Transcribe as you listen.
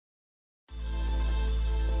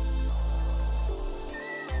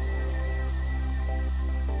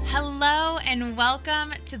and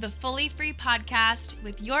welcome to the Fully Free Podcast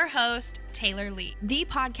with your host, Taylor Lee. The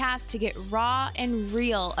podcast to get raw and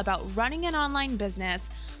real about running an online business,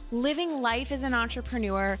 living life as an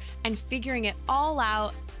entrepreneur, and figuring it all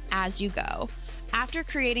out as you go. After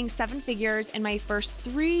creating 7 figures in my first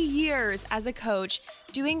 3 years as a coach,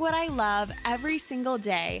 doing what I love every single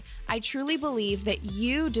day, I truly believe that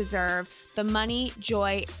you deserve the money,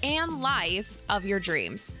 joy, and life of your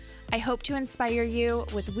dreams. I hope to inspire you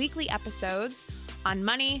with weekly episodes on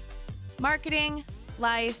money, marketing,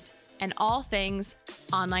 life, and all things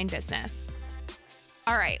online business.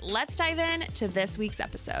 All right, let's dive in to this week's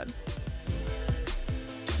episode.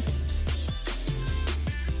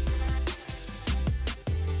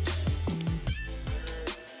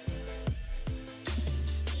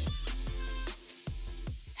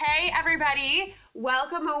 Hey everybody,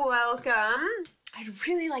 welcome. I'd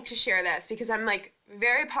really like to share this because I'm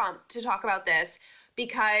very pumped to talk about this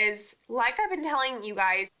because like I've been telling you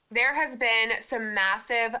guys, there has been some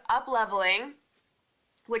massive up-leveling,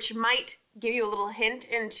 which might give you a little hint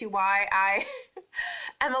into why I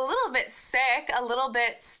am a little bit sick, a little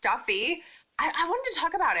bit stuffy. I wanted to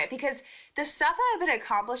talk about it because the stuff that I've been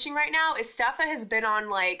accomplishing right now is stuff that has been on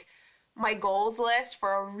my goals list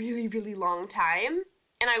for a really, really long time.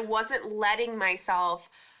 And I wasn't letting myself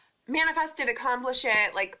manifest it, accomplish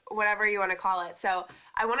it, whatever you want to call it. So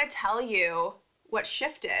I want to tell you what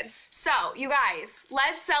shifted. So you guys,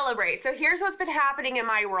 let's celebrate. So here's what's been happening in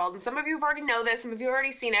my world. And some of you have already know this. Some of you have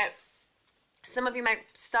already seen it. Some of you might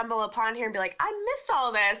stumble upon here and be like, I missed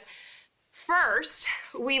all this. First,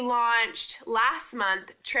 we launched last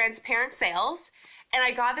month Transparent Sales. And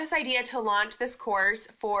I got this idea to launch this course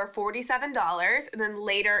for $47 and then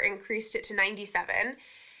later increased it to $97.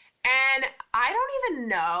 And I don't even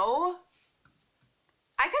know.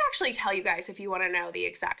 I could actually tell you guys if you want to know the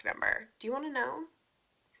exact number. Do you want to know?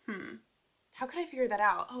 How could I figure that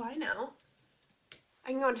out? Oh, I know.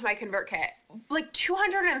 I can go into my ConvertKit.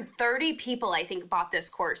 230 people, I think, bought this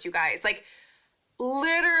course, you guys.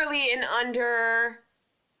 Literally in under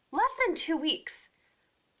less than 2 weeks.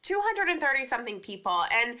 230 something people.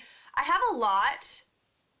 And I have a lot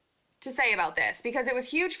to say about this because it was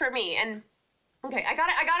huge for me. And okay, I got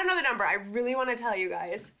another number I really want to tell you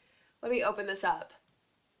guys. Let me open this up.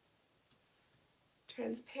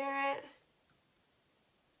 Transparent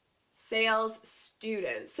Sales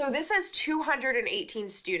students. So this is 218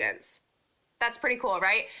 students. That's pretty cool,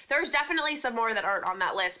 right? There's definitely some more that aren't on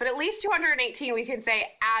that list, but at least 218 we can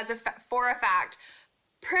say for a fact.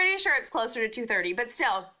 Pretty sure it's closer to 230, but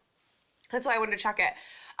still, that's why I wanted to check it.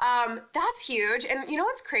 That's huge. And you know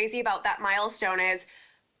what's crazy about that milestone is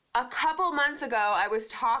a couple months ago, I was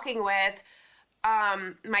talking with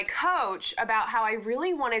my coach about how I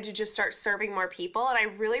really wanted to just start serving more people. And I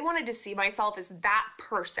really wanted to see myself as that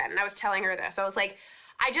person. And I was telling her this. I was like,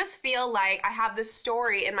 I just feel like I have this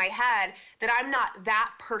story in my head that I'm not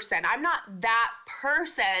that person. I'm not that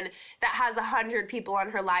person that has 100 people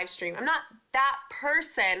on her live stream. I'm not that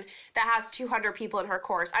person that has 200 people in her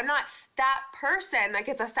course. I'm not that person that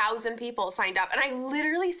gets 1,000 people signed up. And I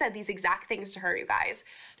literally said these exact things to her, you guys.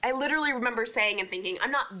 I literally remember saying and thinking,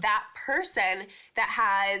 I'm not that person that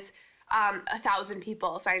has 1,000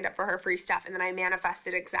 people signed up for her free stuff. And then I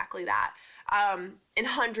manifested exactly that in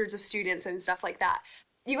hundreds of students and stuff like that.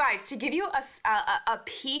 You guys, to give you a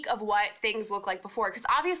peek of what things look like before, because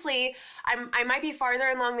obviously I might be farther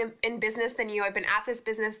along in business than you. I've been at this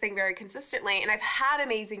business thing very consistently, and I've had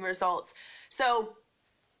amazing results. So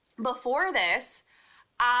before this,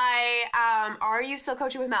 are you still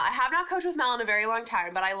coaching with Mel? I have not coached with Mel in a very long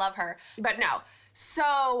time, but I love her. But no.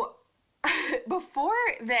 So before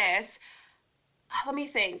this, let me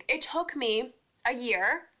think. It took me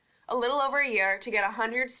a little over a year to get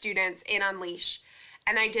 100 students in Unleash.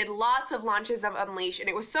 And I did lots of launches of Unleash, and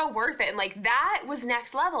it was so worth it. And that was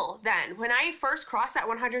next level then. When I first crossed that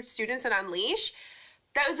 100 students in Unleash,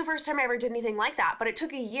 that was the first time I ever did anything like that. But it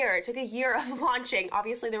took a year. It took a year of launching.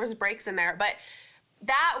 Obviously, there was breaks in there. But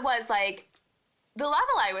that was the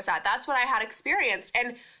level I was at. That's what I had experienced.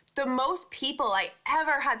 And the most people I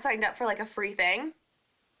ever had signed up for a free thing,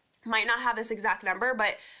 might not have this exact number,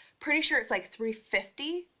 but pretty sure it's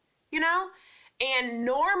 350, And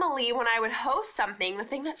normally when I would host something, the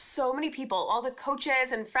thing that so many people, all the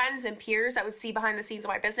coaches and friends and peers that would see behind the scenes of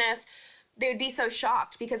my business, they would be so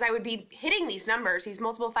shocked because I would be hitting these numbers, these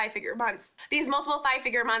multiple 5-figure months, these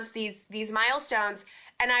milestones,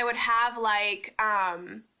 and I would have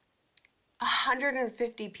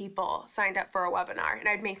 150 people signed up for a webinar, and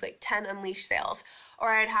I'd make like 10 Unleash sales, or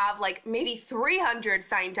I'd have like maybe 300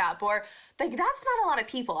 signed up, or like that's not a lot of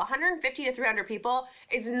people. 150 to 300 people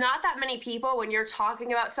is not that many people when you're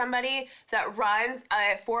talking about somebody that runs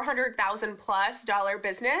a $400,000 plus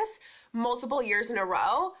business multiple years in a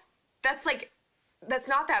row. That's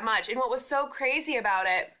not that much. And what was so crazy about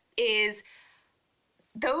it is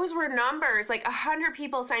those were numbers, like 100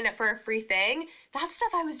 people signed up for a free thing. That's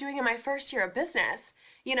stuff I was doing in my first year of business,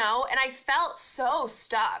 and I felt so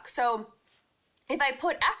stuck. So if I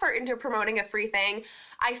put effort into promoting a free thing,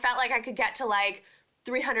 I felt like I could get to like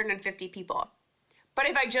 350 people. But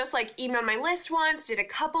if I just like emailed my list once, did a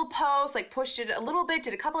couple posts, like pushed it a little bit,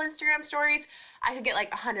 did a couple Instagram stories, I could get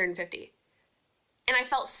like 150. And I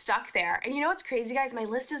felt stuck there. And you know what's crazy, guys? My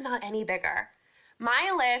list is not any bigger.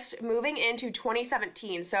 My list moving into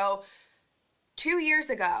 2017, so 2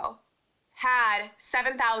 years ago, had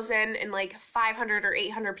 7,500 or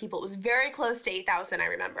 800 people. It was very close to 8,000, I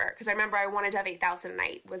remember, because I remember I wanted to have 8,000 and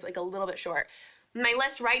I was like a little bit short. My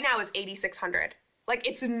list right now is 8,600. Like,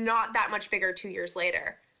 it's not that much bigger 2 years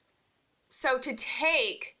later. So to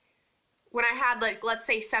take, when I had like, let's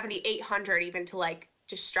say 7,800, even to like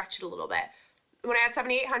just stretch it a little bit, when I had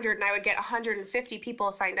 7,800 and I would get 150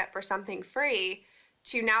 people signed up for something free,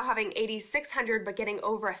 to now having 8,600 but getting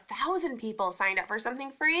over 1,000 people signed up for something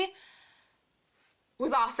free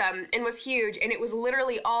was awesome and was huge. And it was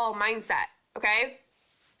literally all mindset, okay?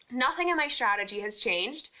 Nothing in my strategy has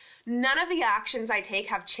changed. None of the actions I take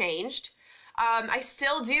have changed. I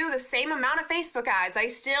still do the same amount of Facebook ads. I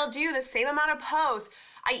still do the same amount of posts.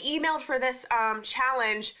 I emailed for this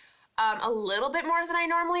challenge a little bit more than I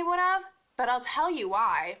normally would have, but I'll tell you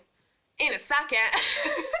why in a second.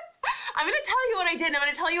 I'm going to tell you what I did, and I'm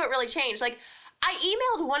going to tell you what really changed. Like, I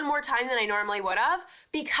emailed one more time than I normally would have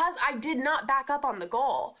because I did not back up on the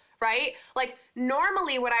goal, right? Like,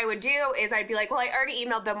 normally what I would do is I'd be like, well, I already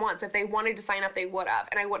emailed them once. If they wanted to sign up, they would have,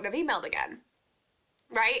 and I wouldn't have emailed again,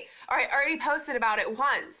 right? Or I already posted about it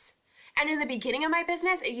once. And in the beginning of my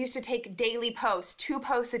business, it used to take daily posts, 2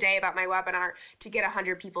 posts a day about my webinar to get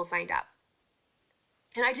 100 people signed up.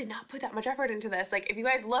 And I did not put that much effort into this. Like, if you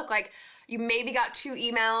guys look, like, you maybe got 2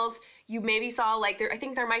 emails, you maybe saw, like, I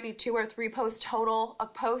think there might be 2 or 3 posts total, a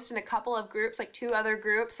post in a couple of groups, like 2 other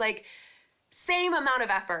groups, like, same amount of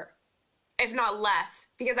effort, if not less.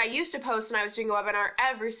 Because I used to post when I was doing a webinar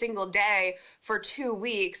every single day for 2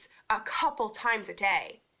 weeks, a couple times a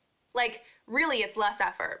day. Like, really, it's less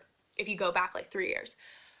effort if you go back, like, 3 years.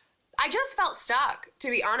 I just felt stuck, to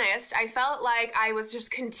be honest. I felt like I was just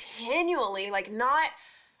continually, like, not,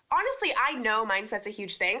 honestly, I know mindset's a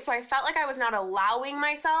huge thing, so I felt like I was not allowing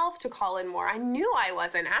myself to call in more. I knew I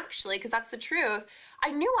wasn't, actually, because that's the truth.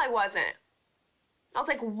 I knew I wasn't. I was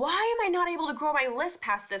like, why am I not able to grow my list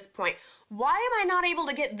past this point? Why am I not able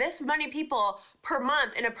to get this many people per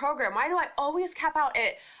month in a program? Why do I always cap out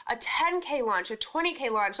at a 10K launch, a 20K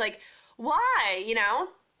launch? Like, why,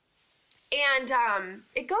 And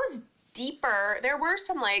it goes deeper. There were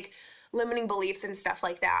some like limiting beliefs and stuff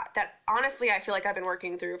like that honestly I feel like I've been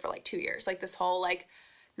working through for like 2 years. Like this whole like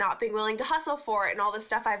not being willing to hustle for it and all the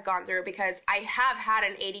stuff I've gone through, because I have had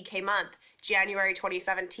an 80K month, January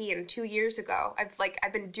 2017, 2 years ago.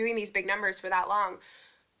 I've been doing these big numbers for that long.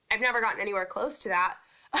 I've never gotten anywhere close to that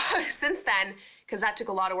since then, because that took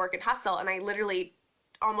a lot of work and hustle, and I literally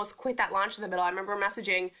almost quit that launch in the middle. I remember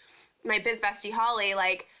messaging my biz bestie Holly,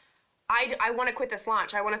 like, I want to quit this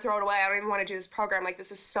launch. I want to throw it away. I don't even want to do this program. Like,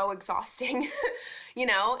 this is so exhausting,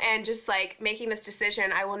 and just like making this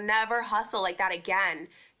decision, I will never hustle like that again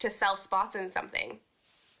to sell spots in something.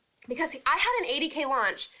 Because I had an 80K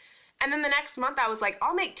launch, and then the next month I was like,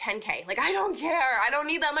 I'll make 10K. Like, I don't care. I don't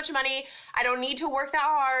need that much money. I don't need to work that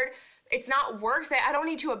hard. It's not worth it. I don't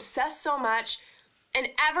need to obsess so much. And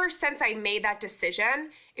ever since I made that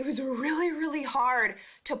decision, it was really, really hard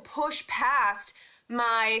to push past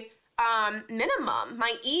my minimum,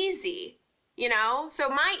 my easy, So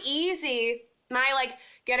my easy, my like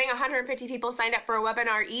getting 150 people signed up for a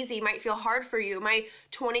webinar easy might feel hard for you. My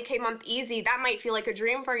 20K month easy, that might feel like a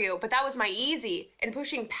dream for you, but that was my easy. And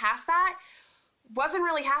pushing past that wasn't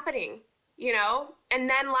really happening, And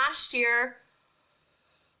then last year,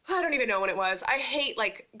 I don't even know when it was. I hate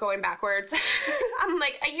like going backwards. I'm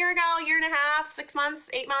like a year ago, year and a half, 6 months,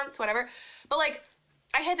 8 months, whatever. But like,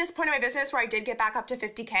 I hit this point in my business where I did get back up to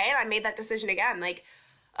 50K, and I made that decision again. Like,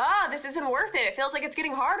 this isn't worth it. It feels like it's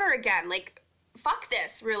getting harder again. Like, fuck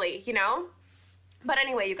this, really, But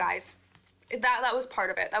anyway, you guys, that was part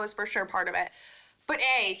of it. That was for sure part of it. But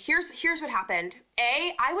here's what happened.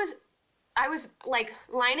 I was like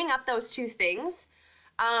lining up those 2 things,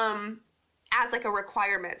 as like a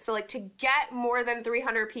requirement. So like to get more than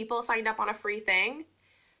 300 people signed up on a free thing,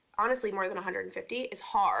 honestly more than 150 is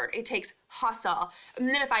hard. It takes hustle. And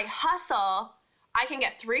then if I hustle, I can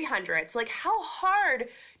get 300. So like how hard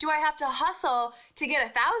do I have to hustle to get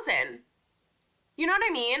 1,000? You know what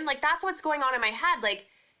I mean? Like that's what's going on in my head. Like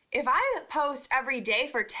if I post every day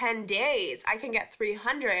for 10 days, I can get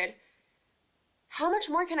 300. How much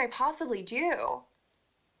more can I possibly do?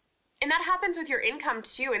 And that happens with your income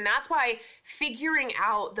too. And that's why figuring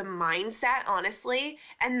out the mindset, honestly,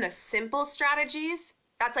 and the simple strategies,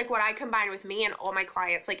 that's like what I combine with me and all my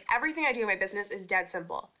clients. Like everything I do in my business is dead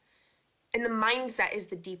simple. And the mindset is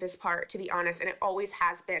the deepest part, to be honest. And it always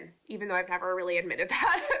has been, even though I've never really admitted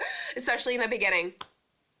that, especially in the beginning.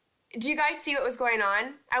 Do you guys see what was going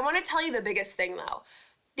on? I want to tell you the biggest thing though.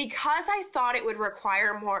 Because I thought it would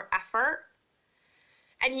require more effort,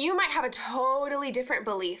 and you might have a totally different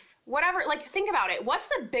belief. Whatever, like think about it. What's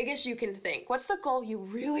the biggest you can think? What's the goal you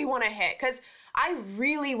really want to hit? Because I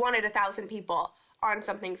really wanted 1,000 people on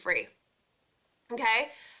something free. Okay?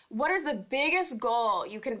 What is the biggest goal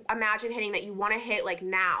you can imagine hitting that you want to hit like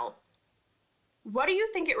now? What do you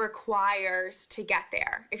think it requires to get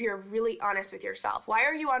there? If you're really honest with yourself, why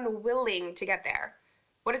are you unwilling to get there?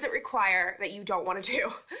 What does it require that you don't want to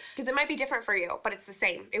do? Because it might be different for you, but it's the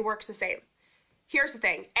same. It works the same. Here's the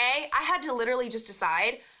thing. I had to literally just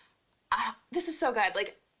decide, this is so good.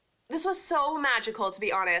 Like, this was so magical, to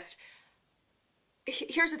be honest.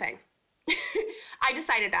 Here's the thing. I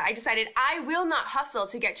decided I will not hustle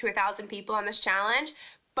to get to 1,000 people on this challenge,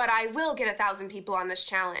 but I will get 1,000 people on this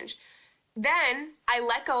challenge. Then I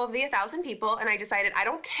let go of the 1,000 people and I decided I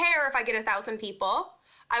don't care if I get 1,000 people.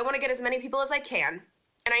 I want to get as many people as I can.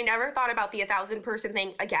 And I never thought about the 1,000 person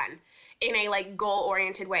thing again in a like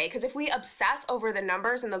goal-oriented way. Because if we obsess over the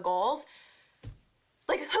numbers and the goals,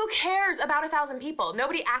 like who cares about 1,000 people?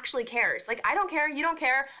 Nobody actually cares. Like I don't care, you don't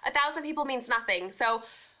care. 1,000 people means nothing. So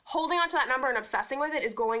holding on to that number and obsessing with it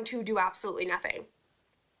is going to do absolutely nothing.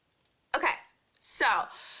 Okay, so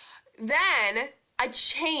then I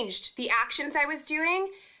changed the actions I was doing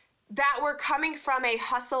that were coming from a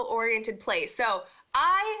hustle-oriented place. So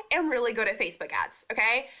I am really good at Facebook ads,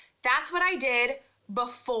 okay? That's what I did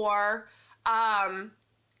before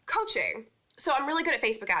coaching. So I'm really good at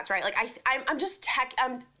Facebook ads, right? Like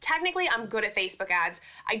I'm technically good at Facebook ads.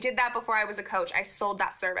 I did that before I was a coach. I sold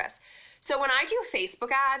that service. So when I do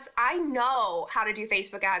Facebook ads, I know how to do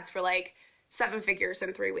Facebook ads for like 7 figures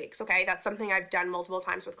in 3 weeks, okay? That's something I've done multiple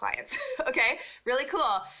times with clients, okay? Really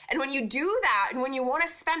cool. And when you do that, and when you want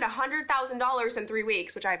to spend $100,000 in 3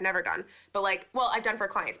 weeks, which I've never done, but like, well, I've done for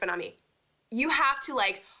clients, but not me. You have to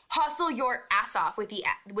like hustle your ass off with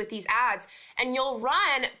these ads, and you'll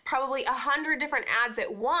run probably 100 different ads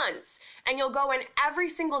at once, and you'll go in every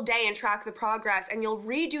single day and track the progress, and you'll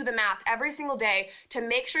redo the math every single day to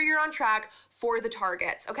make sure you're on track for the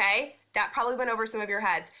targets, okay? That probably went over some of your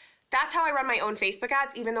heads. That's how I run my own Facebook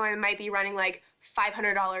ads, even though I might be running like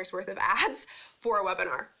 $500 worth of ads for a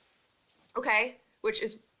webinar, okay? Which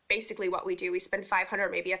is basically what we do. We spend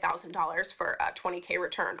 $500, maybe $1,000 for a 20K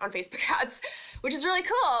return on Facebook ads, which is really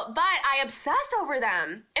cool, but I obsess over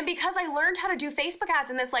them. And because I learned how to do Facebook ads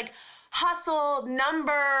in this like hustle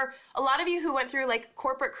number, a lot of you who went through like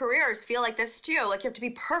corporate careers feel like this too. Like you have to be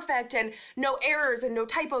perfect and no errors and no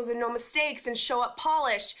typos and no mistakes and show up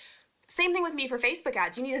polished. Same thing with me for Facebook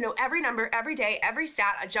ads. You need to know every number, every day, every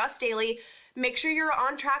stat, adjust daily, make sure you're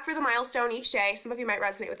on track for the milestone each day. Some of you might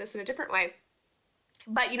resonate with this in a different way.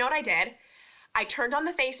 But you know what I did? I turned on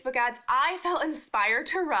the Facebook ads. I felt inspired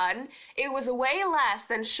to run. It was way less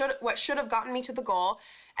than what should have gotten me to the goal.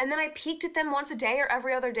 And then I peaked at them once a day or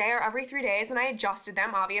every other day or every 3 days, and I adjusted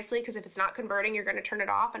them, obviously, because if it's not converting, you're going to turn it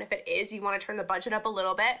off. And if it is, you want to turn the budget up a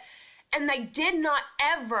little bit. And I did not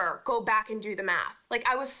ever go back and do the math. Like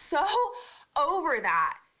I was so over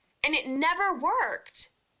that, and it never worked.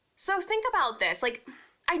 So think about this. Like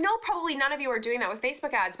I know probably none of you are doing that with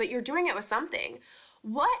Facebook ads, but you're doing it with something.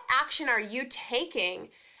 What action are you taking?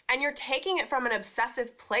 And you're taking it from an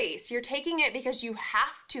obsessive place. You're taking it because you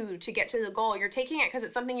have to get to the goal. You're taking it because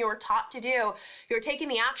it's something you were taught to do. You're taking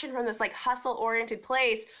the action from this like hustle-oriented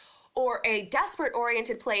place or a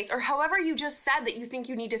desperate-oriented place, or however you just said that you think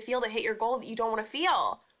you need to feel to hit your goal that you don't want to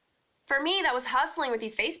feel. For me, that was hustling with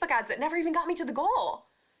these Facebook ads that never even got me to the goal,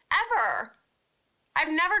 ever.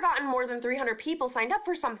 I've never gotten more than 300 people signed up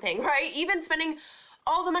for something, right? Even spending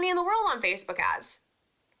all the money in the world on Facebook ads.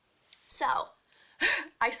 So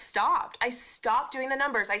I stopped. I stopped doing the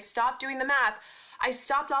numbers. I stopped doing the math. I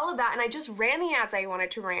stopped all of that, and I just ran the ads I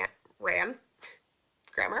wanted to ran.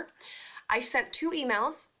 Grammar. I sent 2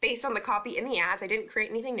 emails based on the copy in the ads. I didn't create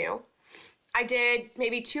anything new. I did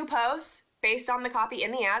maybe 2 posts based on the copy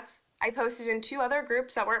in the ads. I posted in 2 other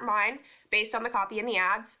groups that weren't mine based on the copy in the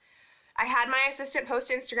ads. I had my assistant post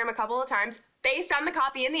to Instagram a couple of times based on the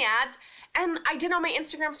copy in the ads. And I did on my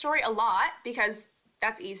Instagram story a lot because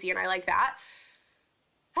that's easy and I like that.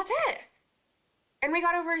 That's it. And we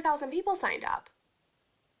got over 1,000 people signed up.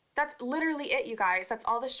 That's literally it, you guys. That's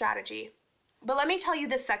all the strategy. But let me tell you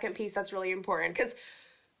this second piece that's really important, because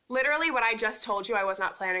literally what I just told you, I was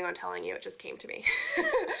not planning on telling you. It just came to me.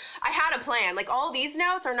 I had a plan. Like, all these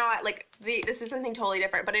notes are not, like, this is something totally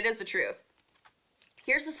different, but it is the truth.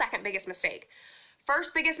 Here's the second biggest mistake.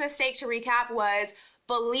 First biggest mistake, to recap, was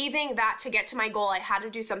believing that to get to my goal, I had to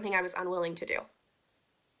do something I was unwilling to do.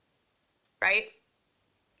 Right?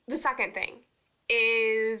 The second thing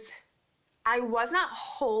is I was not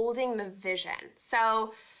holding the vision.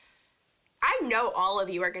 So I know all of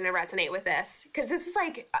you are going to resonate with this, because this is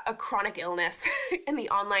like a chronic illness in the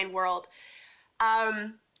online world.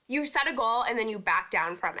 You set a goal and then you back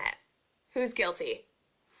down from it. Who's guilty?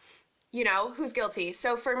 You know, who's guilty?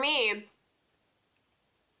 So for me,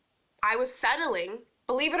 I was settling,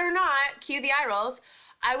 believe it or not, cue the eye rolls,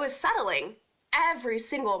 I was settling every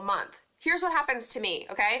single month. Here's what happens to me,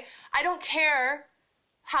 okay? I don't care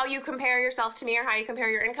how you compare yourself to me or how you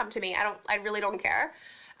compare your income to me. I really don't care.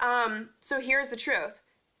 So here's the truth.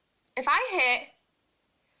 If I hit,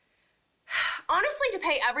 honestly, to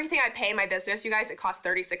pay everything I pay in my business, you guys, it costs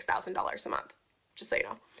 $36,000 a month, just so you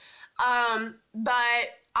know.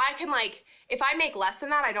 But I can, like, if I make less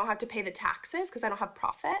than that, I don't have to pay the taxes because I don't have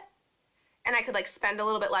profit. And I could, like, spend a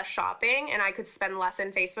little bit less shopping, and I could spend less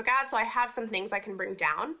in Facebook ads. So I have some things I can bring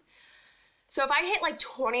down. So if I hit like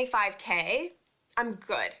 25K, I'm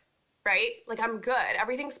good, right? Like, I'm good.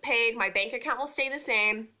 Everything's paid. My bank account will stay the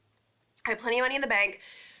same. I have plenty of money in the bank.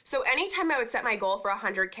 So anytime I would set my goal for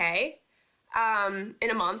 100K in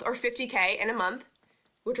a month, or 50K in a month,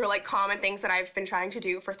 which are like common things that I've been trying to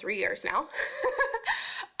do for 3 years now,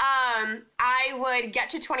 I would get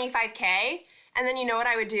to 25K, and then you know what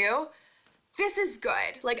I would do? This is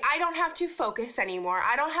good. Like, I don't have to focus anymore.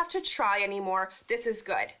 I don't have to try anymore. This is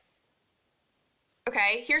good.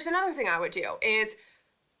 Okay, here's another thing I would do is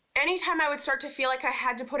anytime I would start to feel like I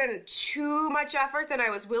had to put in too much effort than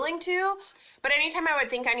I was willing to, but anytime I would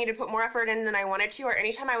think I needed to put more effort in than I wanted to, or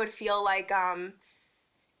anytime I would feel like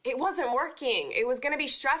it wasn't working, it was gonna be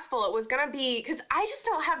stressful, it was gonna be, because I just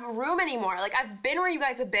don't have room anymore. Like, I've been where you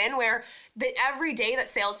guys have been, where every day that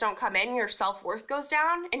sales don't come in, your self-worth goes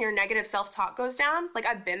down and your negative self-talk goes down. Like,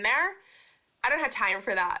 I've been there. I don't have time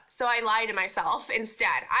for that. So I lie to myself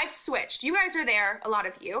instead. I've switched. You guys are there, a lot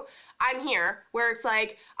of you. I'm here, where it's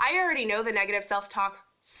like, I already know the negative self-talk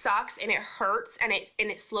sucks and it hurts and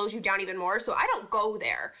it slows you down even more. So I don't go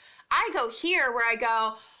there. I go here where I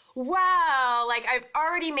go, wow, like, I've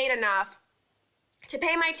already made enough to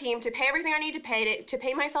pay my team, to pay everything I need to pay, to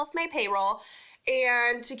pay myself my payroll,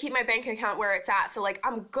 and to keep my bank account where it's at. So, like,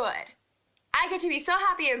 I'm good. I get to be so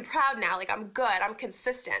happy and proud now. Like, I'm good. I'm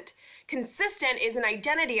consistent. Consistent is an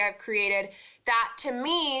identity I've created that, to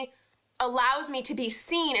me, allows me to be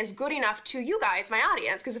seen as good enough to you guys, my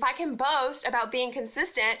audience. Because if I can boast about being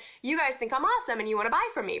consistent, you guys think I'm awesome and you want to buy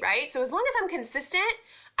from me, right? So as long as I'm consistent,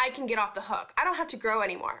 I can get off the hook. I don't have to grow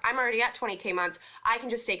anymore. I'm already at 20K months. I can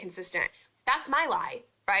just stay consistent. That's my lie,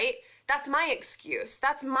 right? That's my excuse.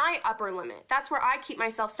 That's my upper limit. That's where I keep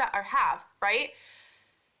myself stuck, or have, right?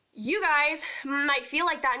 You guys might feel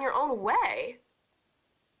like that in your own way,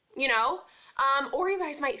 you know? Or you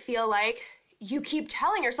guys might feel like you keep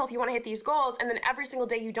telling yourself you want to hit these goals, and then every single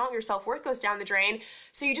day you don't, your self-worth goes down the drain,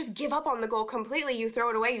 so you just give up on the goal completely, you throw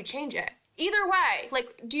it away, you change it. Either way,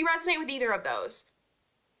 like, do you resonate with either of those?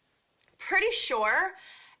 Pretty sure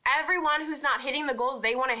everyone who's not hitting the goals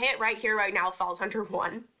they want to hit right here, right now, falls under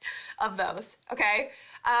one of those, okay?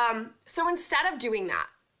 So instead of doing that,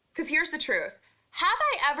 because here's the truth, have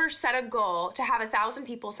I ever set a goal to have 1,000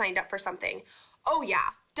 people signed up for something? Oh yeah,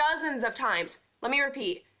 dozens of times. Let me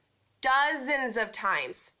repeat, dozens of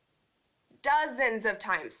times. Dozens of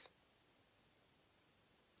times.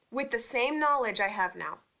 With the same knowledge I have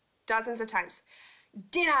now. Dozens of times.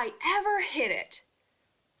 Did I ever hit it?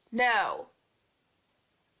 No.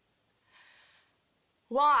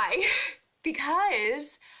 Why?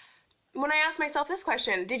 Because when I asked myself this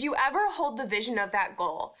question, did you ever hold the vision of that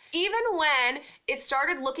goal? Even when it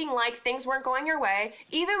started looking like things weren't going your way,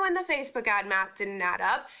 even when the Facebook ad math didn't add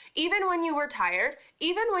up, even when you were tired,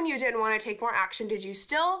 even when you didn't want to take more action, did you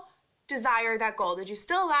still desire that goal? Did you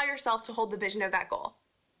still allow yourself to hold the vision of that goal?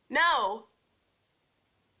 No.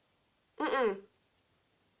 I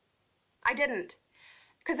didn't.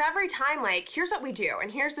 Because every time, like, here's what we do,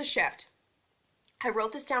 and here's the shift. I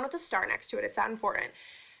wrote this down with a star next to it. It's that important.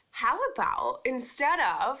 how about instead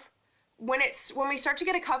of when we start to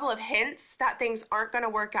get a couple of hints that things aren't going to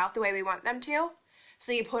work out the way we want them to,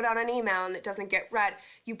 so you put out an email and it doesn't get read,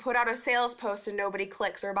 you put out a sales post and nobody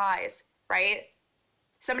clicks or buys, right?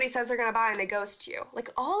 Somebody says they're going to buy and they ghost you. Like,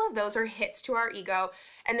 all of those are hits to our ego,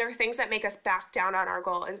 and they're things that make us back down on our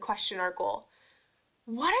goal and question our goal.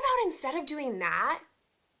 What about instead of doing that,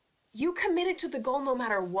 you committed to the goal no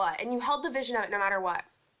matter what, and you held the vision of it no matter what?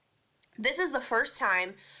 This is the first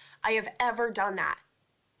time I have ever done that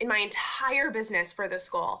in my entire business for this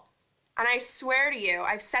goal. And I swear to you,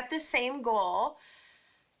 I've set the same goal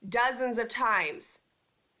dozens of times.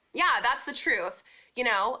 Yeah, that's the truth. You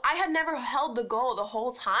know, I had never held the goal the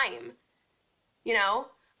whole time. You know,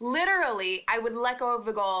 literally, I would let go of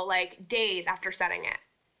the goal like days after setting it.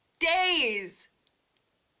 Days!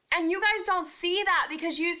 And you guys don't see that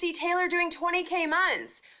because you see Taylor doing 20K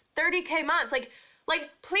months, 30K months. Like,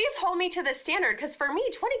 please hold me to this standard, because for me,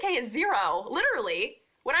 20K is zero, literally.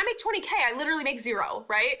 When I make 20K, I literally make zero,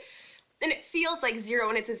 right? And it feels like zero,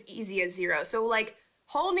 and it's as easy as zero. So, like,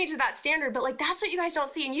 hold me to that standard, but like, that's what you guys don't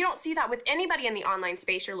see, and you don't see that with anybody in the online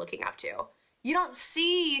space you're looking up to. You don't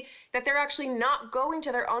see that they're actually not going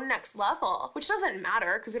to their own next level, which doesn't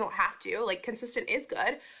matter because we don't have to. Like, consistent is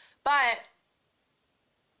good, but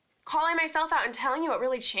calling myself out and telling you what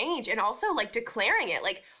really changed, and also like declaring it,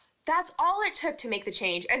 like, that's all it took to make the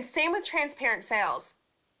change. And same with Transparent Sales.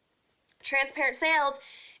 Transparent Sales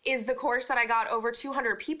is the course that I got over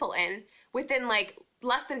 200 people in within like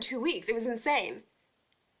less than 2 weeks. It was insane.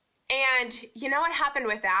 And you know what happened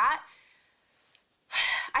with that?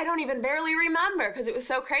 I don't even barely remember because it was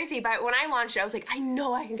so crazy. But when I launched it, I was like, I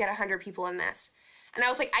know I can get 100 people in this. And I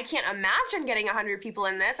was like, I can't imagine getting 100 people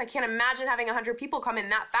in this. I can't imagine having 100 people come in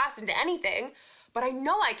that fast into anything. But I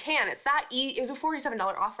know I can. It's that it was a $47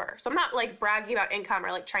 offer. So I'm not like bragging about income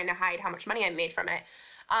or like trying to hide how much money I made from it.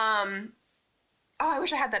 Oh, I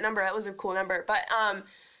wish I had that number. That was a cool number. But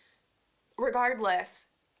regardless,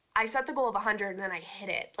 I set the goal of 100 and then I hit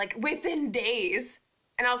it like within days.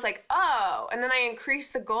 And I was like, oh, and then I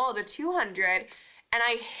increased the goal to 200 and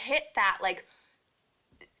I hit that like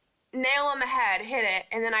nail on the head, hit it.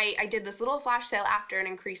 And then I did this little flash sale after and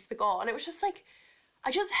increased the goal. And it was just like,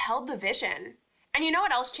 I just held the vision. And you know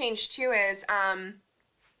what else changed too is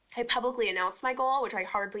I publicly announced my goal, which I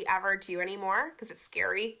hardly ever do anymore because it's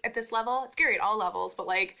scary at this level. It's scary at all levels, but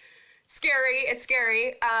like it's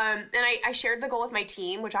scary. And I shared the goal with my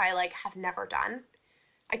team, which I like have never done.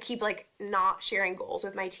 I keep like not sharing goals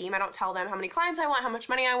with my team. I don't tell them how many clients I want, how much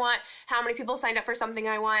money I want, how many people signed up for something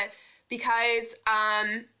I want, because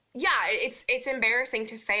yeah, it's embarrassing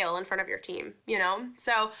to fail in front of your team, you know?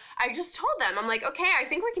 So I just told them, I'm like, okay, I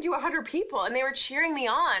think we can do 100 people. And they were cheering me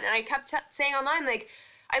on. And I kept saying online, like,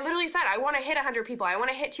 I literally said, I want to hit 100 people. I want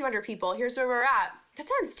to hit 200 people. Here's where we're at. That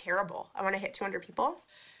sounds terrible. I want to hit 200 people.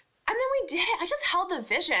 And then we did it. I just held the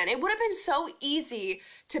vision. It would have been so easy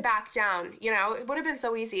to back down, you know? It would have been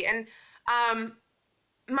so easy. And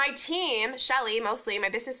my team, Shelly, mostly my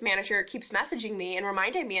business manager, keeps messaging me and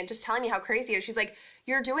reminding me and just telling me how crazy it is. She's like,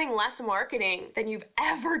 you're doing less marketing than you've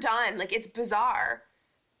ever done. Like, it's bizarre.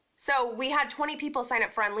 So we had 20 people sign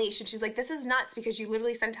up for Unleash, and she's like, this is nuts because you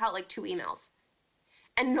literally sent out like 2 emails.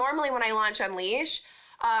 And normally when I launch Unleash,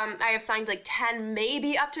 I have signed like 10,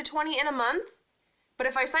 maybe up to 20 in a month. But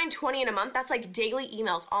if I sign 20 in a month, that's like daily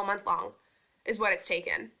emails all month long is what it's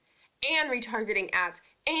taken. And retargeting ads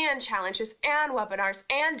and challenges and webinars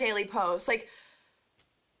and daily posts. Like,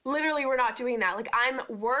 literally we're not doing that. Like, I'm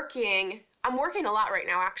working a lot right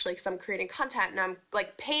now actually, because I'm creating content and I'm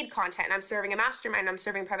like paid content and I'm serving a mastermind, I'm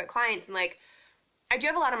serving private clients, and like I do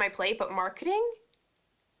have a lot on my plate, but marketing,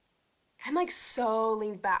 I'm like so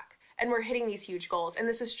leaned back and we're hitting these huge goals, and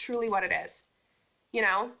this is truly what it is, you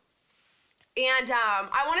know? And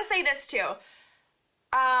I want to say this too.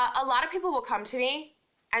 A lot of people will come to me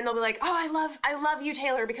and they'll be like, oh, I love you,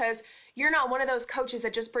 Taylor, because you're not one of those coaches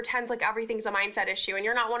that just pretends like everything's a mindset issue. And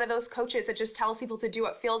you're not one of those coaches that just tells people to do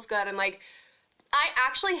what feels good. And like, I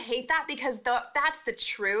actually hate that because that's the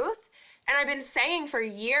truth. And I've been saying for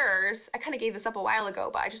years, I kind of gave this up a while ago,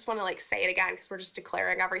 but I just want to like say it again because we're just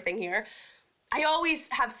declaring everything here. I always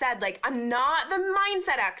have said, like, I'm not the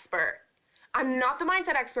mindset expert. I'm not the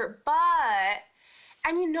mindset expert, but,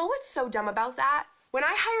 and you know what's so dumb about that? When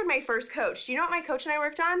I hired my first coach, do you know what my coach and I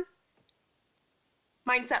worked on?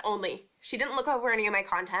 Mindset only. She didn't look over any of my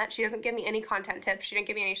content. She doesn't give me any content tips. She didn't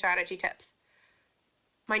give me any strategy tips.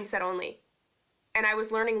 Mindset only. And I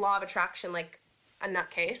was learning law of attraction like a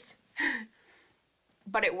nutcase.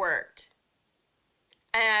 But it worked.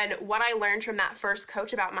 And what I learned from that first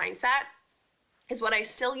coach about mindset is what I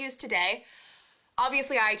still use today.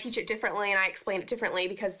 obviously I teach it differently and I explain it differently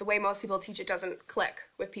because the way most people teach it doesn't click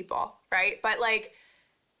with people, right? But like,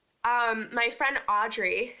 my friend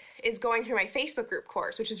Audrey is going through my Facebook group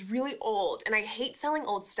course, which is really old, and I hate selling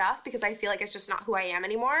old stuff because I feel like it's just not who I am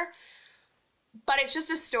anymore. But it's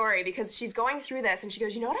just a story because she's going through this and she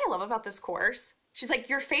goes, you know what I love about this course? She's like,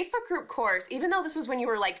 your Facebook group course, even though this was when you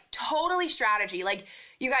were like totally strategy, like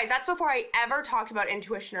you guys, that's before I ever talked about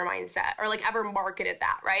intuition or mindset or like ever marketed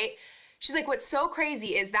that, right? She's like, what's so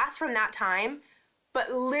crazy is that's from that time,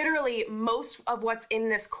 but literally most of what's in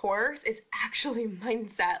this course is actually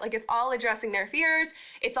mindset. Like it's all addressing their fears.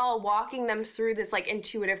 It's all walking them through this like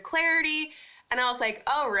intuitive clarity. And I was like,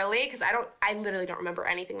 oh, really? Because I literally don't remember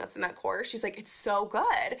anything that's in that course. She's like, it's so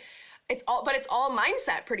good. It's all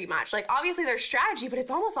mindset pretty much. Like obviously there's strategy, but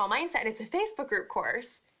it's almost all mindset and it's a Facebook group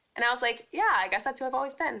course. And I was like, yeah, I guess that's who I've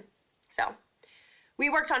always been. So we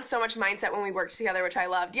worked on so much mindset when we worked together, which I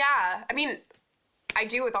loved. Yeah, I mean, I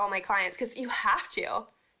do with all my clients because you have to.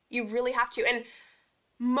 You really have to. And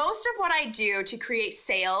most of what I do to create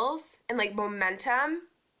sales and like momentum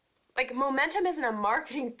isn't a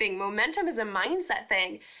marketing thing. Momentum is a mindset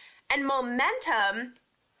thing. And momentum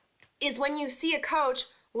is when you see a coach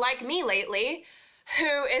like me lately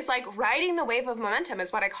who is like riding the wave of momentum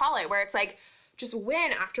is what I call it, where it's like just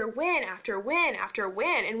win after win after win after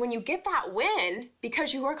win. And when you get that win,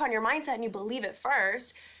 because you work on your mindset and you believe it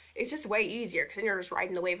first, it's just way easier because then you're just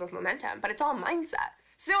riding the wave of momentum. But it's all mindset.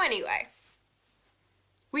 So anyway,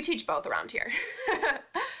 we teach both around here.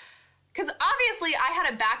 Because obviously I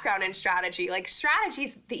had a background in strategy. Like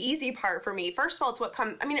strategy's the easy part for me. First of all, it's what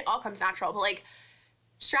it all comes natural, but like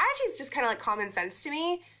strategy is just kind of like common sense to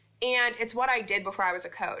me. And it's what I did before I was a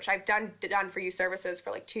coach. I've done for you services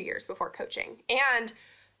for like 2 years before coaching. And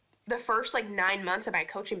the first like 9 months of my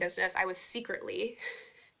coaching business, I was secretly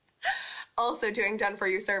also doing done for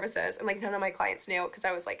you services. And like none of my clients knew because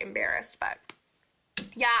I was like embarrassed, but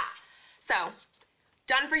yeah. So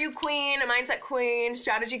done for you queen, mindset queen,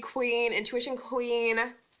 strategy queen, intuition queen,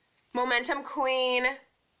 momentum queen.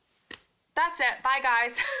 That's it. Bye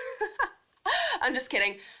guys. I'm just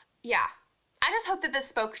kidding. Yeah. I just hope that this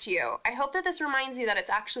spoke to you. I hope that this reminds you that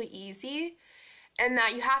it's actually easy and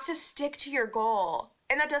that you have to stick to your goal.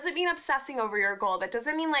 And that doesn't mean obsessing over your goal. That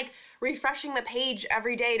doesn't mean like refreshing the page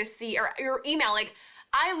every day to see, or your email. Like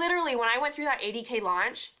I literally, when I went through that 80K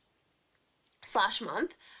launch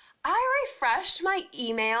 /month, I refreshed my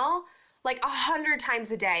email like 100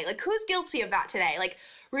 times a day. Like who's guilty of that today? Like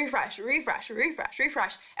refresh, refresh, refresh,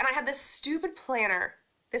 refresh. And I had this stupid planner,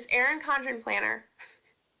 this Erin Condren planner.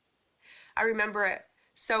 I remember it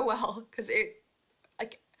so well because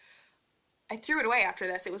I threw it away after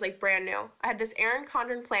this. It was like brand new. I had this Erin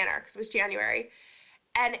Condren planner because it was January,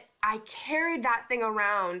 and I carried that thing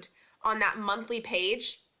around on that monthly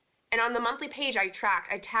page. And on the monthly page I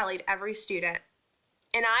tallied every student,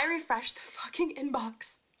 and I refreshed the fucking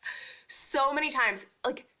inbox so many times.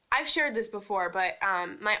 Like I've shared this before, but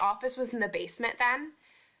my office was in the basement then,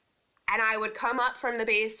 and I would come up from the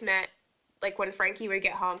basement like when Frankie would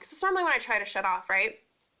get home, because it's normally when I try to shut off, right?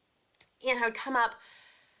 And I would come up.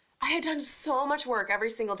 I had done so much work every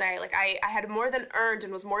single day. Like I had more than earned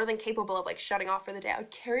and was more than capable of like shutting off for the day. I would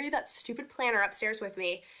carry that stupid planner upstairs with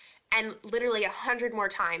me, and literally 100 more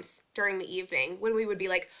times during the evening when we would be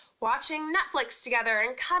like watching Netflix together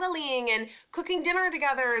and cuddling and cooking dinner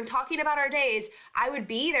together and talking about our days, I would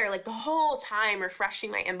be there like the whole time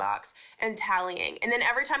refreshing my inbox and tallying. And then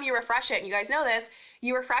every time you refresh it, and you guys know this,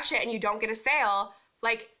 you refresh it and you don't get a sale,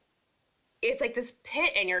 like it's like this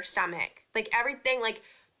pit in your stomach. Like everything, like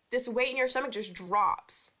this weight in your stomach just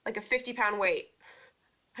drops, like a 50-pound weight.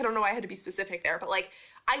 I don't know why I had to be specific there, but like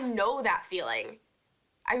I know that feeling.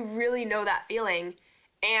 I really know that feeling,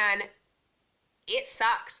 and it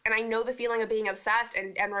sucks. And I know the feeling of being obsessed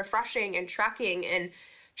and refreshing and tracking and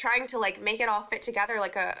trying to like make it all fit together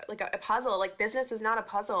like a puzzle. Like business is not a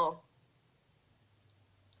puzzle.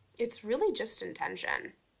 It's really just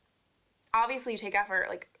intention. Obviously you take effort,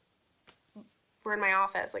 like we're in my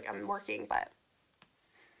office, like I'm working, but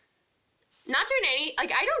not doing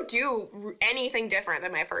I don't do anything different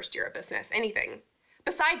than my first year of business, anything.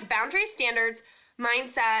 Besides boundaries, standards,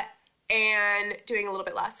 mindset, and doing a little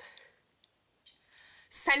bit less.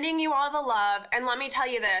 Sending you all the love, and let me tell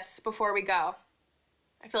you this before we go.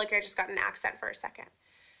 I feel like I just got an accent for a second.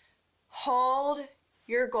 Hold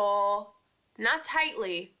your goal, not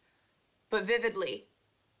tightly, but vividly.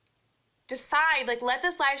 Decide, like let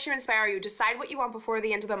this live stream inspire you. Decide what you want before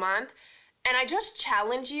the end of the month. And I just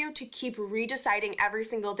challenge you to keep redeciding every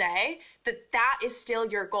single day that is still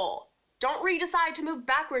your goal. Don't redecide to move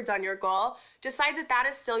backwards on your goal. Decide that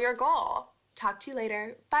is still your goal. Talk to you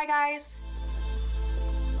later. Bye, guys.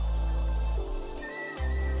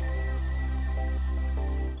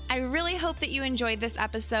 I really hope that you enjoyed this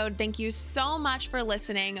episode. Thank you so much for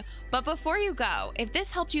listening. But before you go, if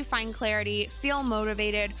this helped you find clarity, feel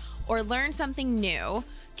motivated, or learn something new,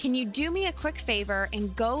 can you do me a quick favor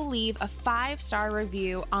and go leave a 5-star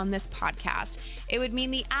review on this podcast? It would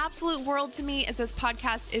mean the absolute world to me, as this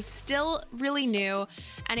podcast is still really new,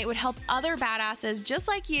 and it would help other badasses just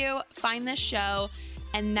like you find this show.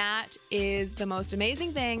 And that is the most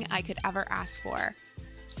amazing thing I could ever ask for.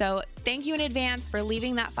 So thank you in advance for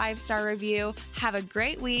leaving that 5-star review. Have a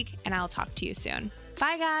great week, and I'll talk to you soon.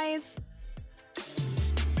 Bye, guys.